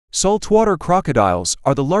Saltwater crocodiles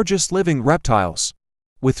are the largest living reptiles,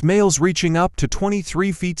 with males reaching up to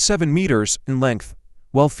 23 feet 7 meters in length,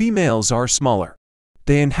 while females are smaller.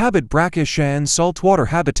 They inhabit brackish and saltwater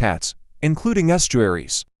habitats, including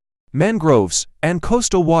estuaries, mangroves, and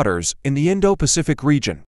coastal waters in the Indo-Pacific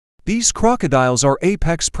region. These crocodiles are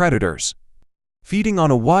apex predators, feeding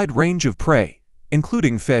on a wide range of prey,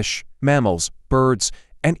 including fish, mammals, birds,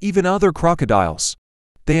 and even other crocodiles.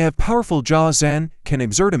 They have powerful jaws and can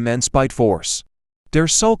exert immense bite force. Their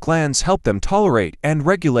salt glands help them tolerate and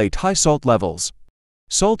regulate high salt levels.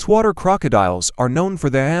 Saltwater crocodiles are known for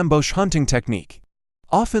their ambush hunting technique,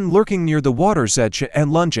 often lurking near the water's edge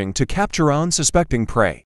and lunging to capture unsuspecting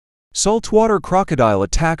prey. Saltwater crocodile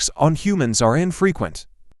attacks on humans are infrequent,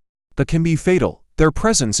 but can be fatal. Their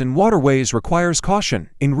presence in waterways requires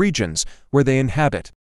caution in regions where they inhabit.